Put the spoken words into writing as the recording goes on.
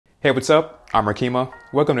Hey, what's up? I'm Rekeema.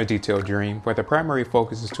 Welcome to Detaileddream, where the primary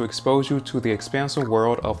focus is to expose you to the expansive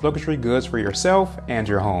world of luxury goods for yourself and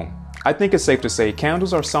your home. I think it's safe to say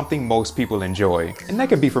candles are something most people enjoy, and that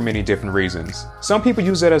can be for many different reasons. Some people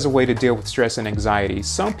use it as a way to deal with stress and anxiety,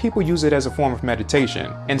 some people use it as a form of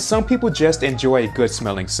meditation, and some people just enjoy a good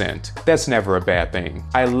smelling scent. That's never a bad thing.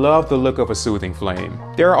 I love the look of a soothing flame.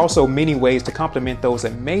 There are also many ways to complement those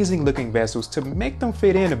amazing looking vessels to make them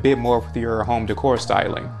fit in a bit more with your home decor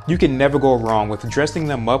styling. You can never go wrong with dressing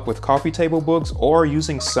them up with coffee table books or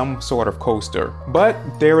using some sort of coaster. But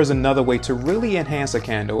there is another way to really enhance a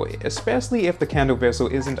candle, especially if the candle vessel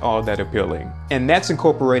isn't all that appealing, and that's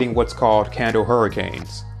incorporating what's called candle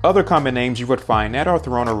hurricanes. Other common names you would find that are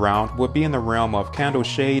thrown around would be in the realm of candle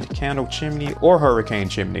shade, candle chimney, or hurricane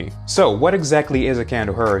chimney. So what exactly is a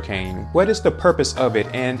candle hurricane? What is the purpose of it,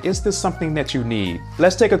 and is this something that you need?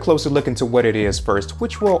 Let's take a closer look into what it is first,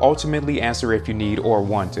 which will ultimately answer if you need or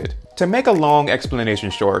want it. To make a long explanation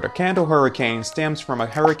short, a candle hurricane stems from a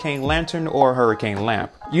hurricane lantern or hurricane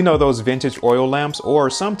lamp. You know those vintage oil lamps, or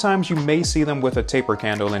sometimes you may see them with a taper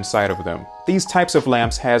candle inside of them. These types of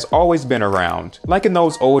lamps has always been around, like in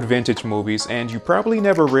those old vintage movies, and you probably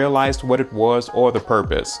never realized what it was or the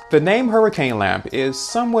purpose. The name hurricane lamp is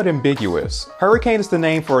somewhat ambiguous. Hurricane is the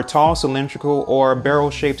name for a tall cylindrical or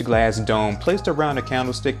barrel-shaped glass dome placed around a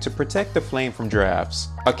candlestick to protect the flame from drafts.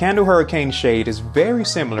 A candle hurricane shade is very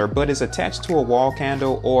similar but is attached to a wall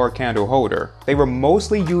candle or candle holder. They were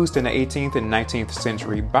mostly used in the 18th and 19th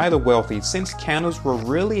century by the wealthy since candles were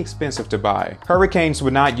really expensive to buy. Hurricanes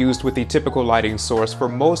were not used with the typical lighting source for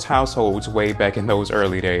most households way back in those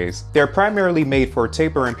early days. They're primarily made for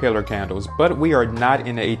taper and pillar candles, but we are not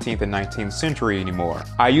in the 18th and 19th century anymore.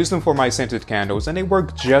 I use them for my scented candles and they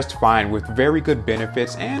work just fine with very good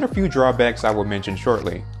benefits and a few drawbacks I will mention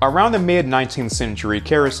shortly. Around the mid 19th century,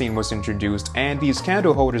 kerosene was introduced and these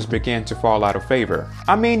candle holders began to fall out of favor.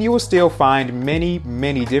 I mean, you will still find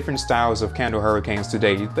many different styles of candle hurricanes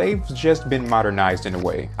today. They've just been modernized in a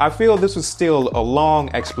way. I feel this was still a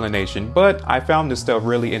long explanation, but I found this stuff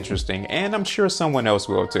really interesting and I'm sure someone else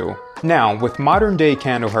will too. Now, with modern day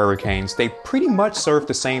candle hurricanes, they pretty much serve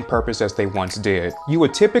the same purpose as they once did. You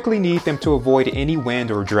would typically need them to avoid any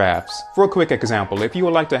wind or drafts. For a quick example, if you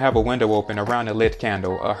would like to have a window open around a lit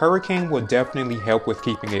candle, a hurricane will definitely help with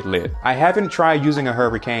keeping it lit. I haven't tried using a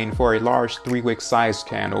hurricane for a large 3-wick sized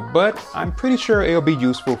candle, but I'm pretty sure it'll be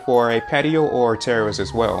useful for a patio or terrace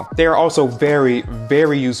as well. They are also very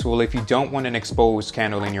useful if you don't want an exposed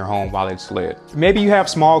candle in your home while it's lit. Maybe you have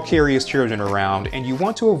small curious children around and you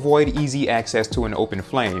want to avoid easy access to an open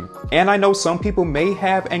flame. And I know some people may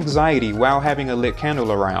have anxiety while having a lit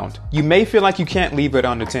candle around. You may feel like you can't leave it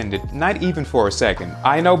unattended, not even for a second.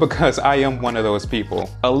 I know because I am one of those people.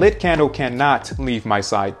 A lit candle cannot leave my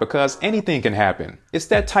sight because anything can happen. It's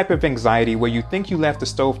that type of anxiety where you think you left the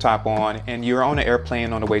stovetop on and you're on an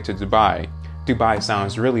airplane on the way to Dubai. Dubai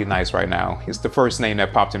sounds really nice right now. It's the first name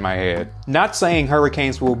that popped in my head. Not saying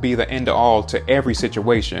hurricanes will be the end all to every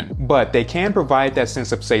situation, but they can provide that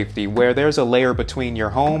sense of safety where there's a layer between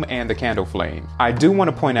your home and the candle flame. I do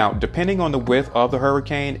want to point out, depending on the width of the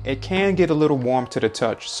hurricane, it can get a little warm to the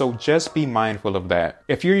touch, so just be mindful of that.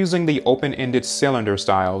 If you're using the open-ended cylinder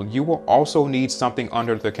style, you will also need something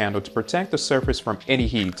under the candle to protect the surface from any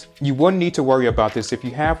heat. You wouldn't need to worry about this if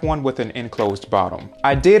you have one with an enclosed bottom.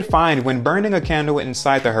 I did find when burning a candle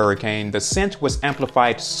inside the hurricane, the scent was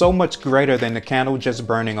amplified so much greater than the candle just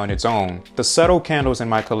burning on its own. The subtle candles in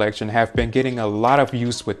my collection have been getting a lot of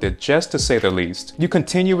use with it, just to say the least. You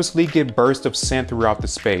continuously get bursts of scent throughout the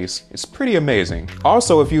space. It's pretty amazing.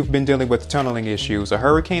 Also, if you've been dealing with tunneling issues, a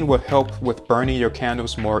hurricane will help with burning your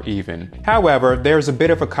candles more even. However, there's a bit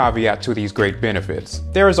of a caveat to these great benefits.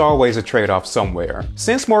 There is always a trade-off somewhere.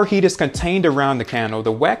 Since more heat is contained around the candle,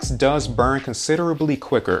 the wax does burn considerably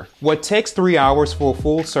quicker. What takes 3 hours for a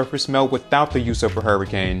full surface melt without the use of a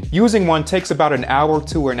hurricane. Using one takes about an hour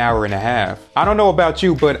to an hour and a half. I don't know about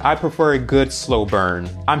you, but I prefer a good slow burn.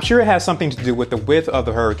 I'm sure it has something to do with the width of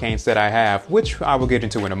the hurricanes that I have, which I will get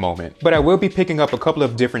into in a moment. But I will be picking up a couple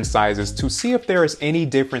of different sizes to see if there is any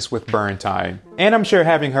difference with burn time. And I'm sure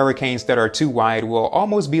having hurricanes that are too wide will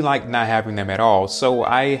almost be like not having them at all, so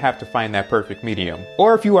I have to find that perfect medium.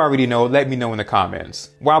 Or if you already know, let me know in the comments.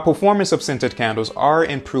 While performance of scented candles are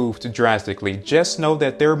improved drastically, just know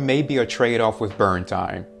that there may be a trade-off with burn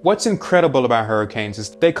time. What's incredible about hurricanes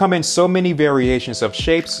is they come in so many variations of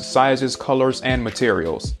shapes, sizes, colors, and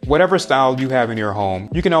materials. Whatever style you have in your home,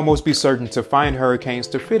 you can almost be certain to find hurricanes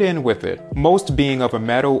to fit in with it, most being of a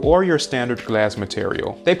metal or your standard glass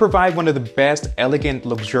material. They provide one of the best, elegant,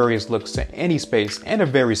 luxurious looks to any space in a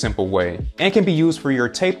very simple way, and can be used for your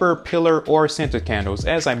taper, pillar, or scented candles,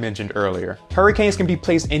 as I mentioned earlier. Hurricanes can be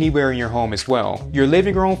placed anywhere in your home as well. Your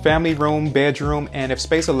living room, family room, bedroom, and if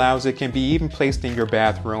space allows it, can be even placed in your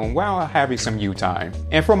bathroom while having some you time.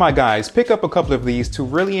 And for my guys, pick up a couple of these to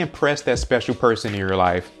really impress that special person in your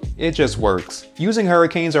life. It just works. Using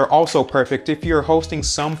hurricanes are also perfect if you're hosting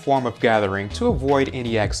some form of gathering to avoid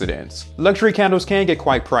any accidents. Luxury candles can get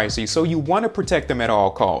quite pricey, so you want to protect them at all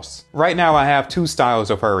costs. Right now I have two styles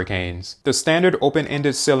of hurricanes. The standard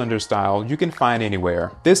open-ended cylinder style you can find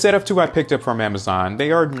anywhere. This set of two I picked up from Amazon.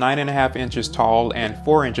 They are 9.5 inches tall and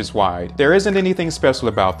 4 inches wide. There isn't anything special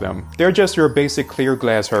about them. They're just your basic clear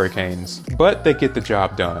glass hurricanes, but they get the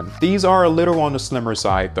job done. These are a little on the slimmer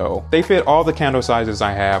side though. They fit all the candle sizes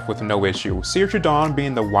I have with no issue. Cire Trudon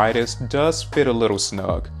being the widest does fit a little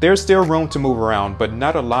snug. There's still room to move around, but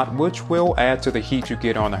not a lot, which will add to the heat you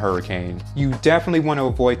get on the hurricane. You definitely want to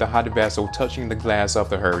avoid the hot vessel touching the glass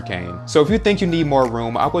of the hurricane. So if you think you need more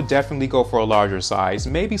room, I would definitely go for a larger size.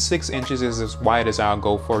 Maybe 6 inches is as wide as I'll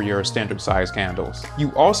go for your standard size candles.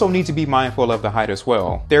 You also need to be mindful of the height as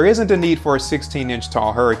well. There isn't a need for a 16-inch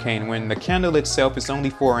tall hurricane when the candle itself is only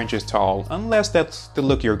 4 inches tall, unless that's the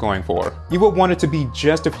look you're going for. You would want it to be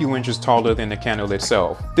just a few inches taller than the candle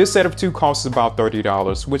itself. This set of two costs about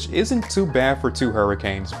 $30, which isn't too bad for two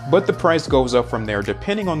hurricanes, but the price goes up from there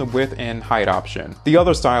depending on the width and height option. The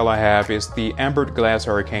other style I have is the ambered glass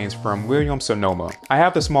hurricanes from Williams-Sonoma. I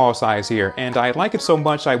have the small size here, and I like it so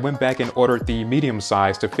much I went back and ordered the medium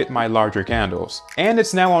size to fit my larger candles. And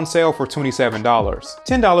it's now on sale for $27.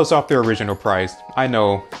 $10 off their original price. I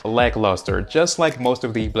know, lackluster, just like most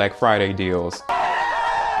of the Black Friday deals.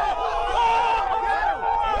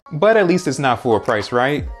 But at least it's not full price,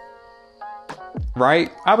 right?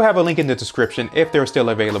 I will have a link in the description if they're still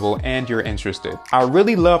available and you're interested. I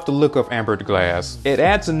really love the look of ambered glass. It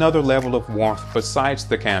adds another level of warmth besides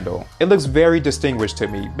the candle. It looks very distinguished to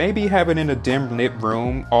me. Maybe have it in a dim lit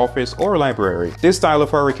room, office, or library. This style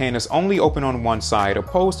of hurricane is only open on one side,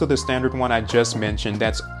 opposed to the standard one I just mentioned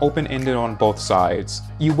that's open-ended on both sides.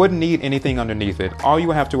 You wouldn't need anything underneath it. All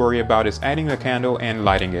you have to worry about is adding a candle and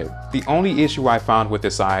lighting it. The only issue I found with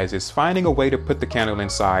the size is finding a way to put the candle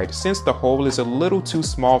inside, since the hole is a little too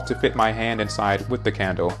small to fit my hand inside with the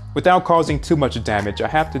candle. Without causing too much damage, I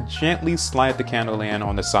have to gently slide the candle in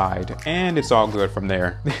on the side, and it's all good from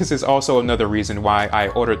there. This is also another reason why I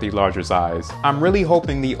ordered the larger size. I'm really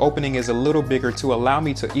hoping the opening is a little bigger to allow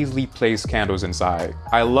me to easily place candles inside.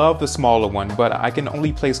 I love the smaller one, but I can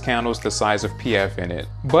only place candles the size of PF in it.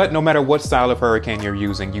 But no matter what style of hurricane you're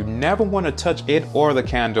using, you never want to touch it or the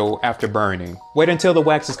candle after burning. Wait until the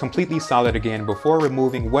wax is completely solid again before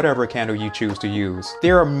removing whatever candle you choose to use.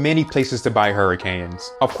 There are many places to buy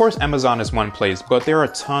hurricanes. Of course, Amazon is one place, but there are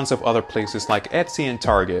tons of other places like Etsy and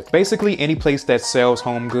Target. Basically, any place that sells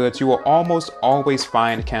home goods, you will almost always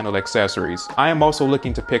find candle accessories. I am also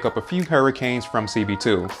looking to pick up a few hurricanes from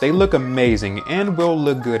CB2. They look amazing and will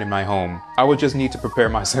look good in my home. I will just need to prepare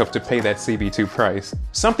myself to pay that CB2 price.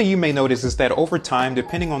 Something you may notice is that over time,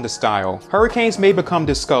 depending on the style, hurricanes may become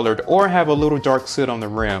discolored or have a little dark soot on the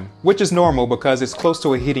rim, which is normal because it's close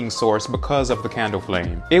to a heating source because of the candle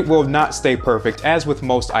flame. It will not stay perfect as with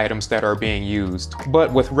most items that are being used,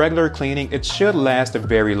 but with regular cleaning it should last a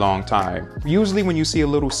very long time. Usually when you see a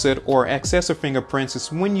little soot or excessive fingerprints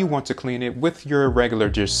is when you want to clean it with your regular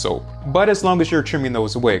dish soap. But as long as you're trimming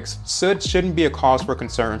those wicks, soot shouldn't be a cause for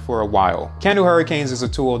concern for a while. Candle hurricanes is a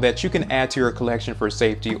tool that you can add to your collection for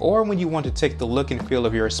safety or when you want to take the look and feel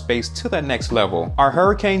of your space to that next level. Are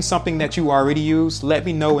hurricanes something that you already use? Let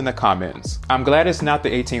me know in the comments. I'm glad it's not the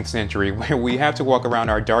 18th century where we have to walk around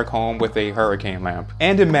our dark home with a hurricane lamp.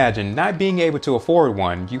 And imagine not being able to afford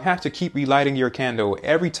one. You have to keep relighting your candle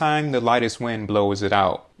every time the lightest wind blows it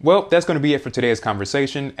out. Well, that's going to be it for today's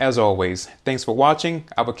conversation. As always, thanks for watching.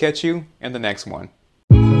 I will catch you in the next one.